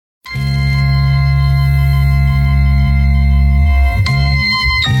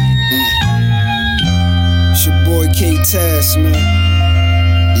task, man.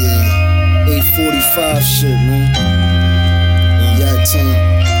 Yeah, 845 shit, man. Yak time.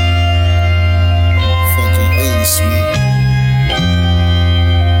 Fucking ace, man.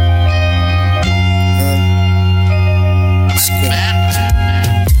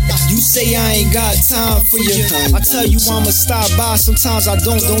 You say I ain't got time for you. I tell you I'ma stop by. Sometimes I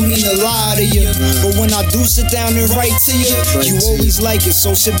don't mean to lie to you. But when I do sit down and write to you, you always like it.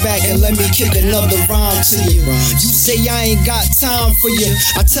 So sit back and let me kick another rhyme to you. You say I ain't got time for you.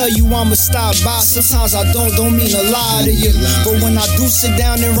 I tell you I'ma stop by. Sometimes I don't mean to lie to you. But when I do sit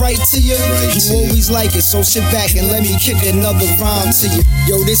down and write to you, you always like it. So sit back and let me kick another rhyme to you.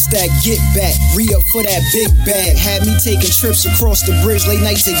 Yo, this that get back. Re-up for that big bag. Had me taking trips across the bridge late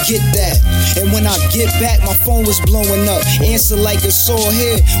night to get that. And when I get back, my phone was blowing up. Answer like a sore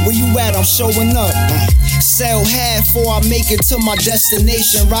head. Where you at? I'm showing up. Sell half before I make it to my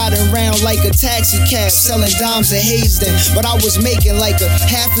destination. Riding around like a taxi cab, selling dimes at Hazen. But I was making like a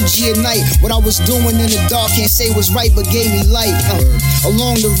half a G a night. What I was doing in the dark, can't say was right, but gave me light.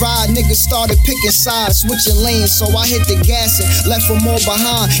 Along the ride, niggas started picking sides, switching lanes. So I hit the gas and left them all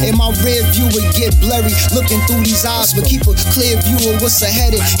behind. And my rear view would get blurry, looking through these eyes. But keep a clear view of what's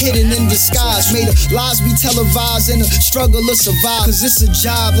ahead, hidden in disguise. Made the lies be televised and the struggle to survive. Cause it's a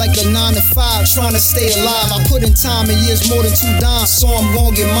job like a 9 to 5, trying to stay alive. I put in time and years more than 2 dimes, so I'm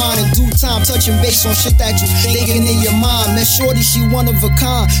gon' get mine in due time. Touching base on shit that you thinking in your mind. Man, shorty, she one of a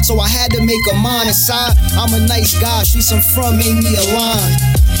kind, so I had to make her mine. Inside, I'm a nice guy, she some front, made me a line.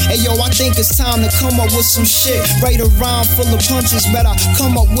 Hey yo, I think it's time to come up with some shit. Write a rhyme full of punches, better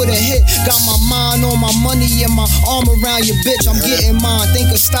come up with a hit. Got my mind on my money and my arm around your bitch. I'm getting mine,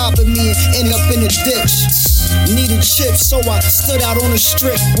 think of stopping me and end up in a ditch. Needed chips, so I stood out on the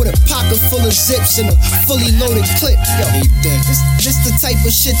strip with a pocket full of zips and a fully loaded clip. Yo, this the type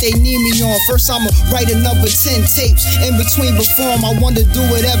of shit they need me on. First I'ma write another 10 tapes. In between perform, I want to do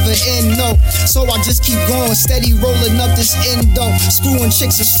whatever and no. So I just keep going, steady rolling up this endo. Screwing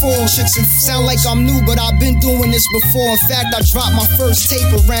chicks is full. Sound like I'm new, but I've been doing this before. In fact, I dropped my first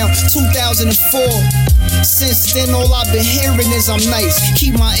tape around 2004. Since then, all I've been hearing is I'm nice.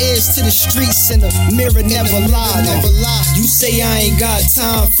 Keep my ears to the streets and the mirror never lie. You say I ain't got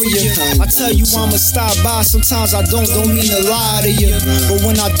time for you. I tell you I'ma stop by. Sometimes I don't mean to lie to you. But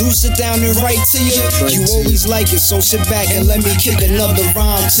when I do sit down and write to you, you always like it. So sit back and let me kick another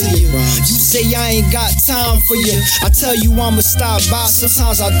rhyme to you. You say I ain't got time for you. I tell you I'ma stop by.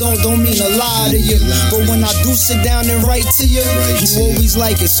 Sometimes I don't mean to lie to you. But when I do sit down and write to you, you always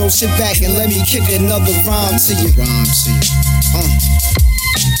like it. So sit back and let me kick another rhyme to you.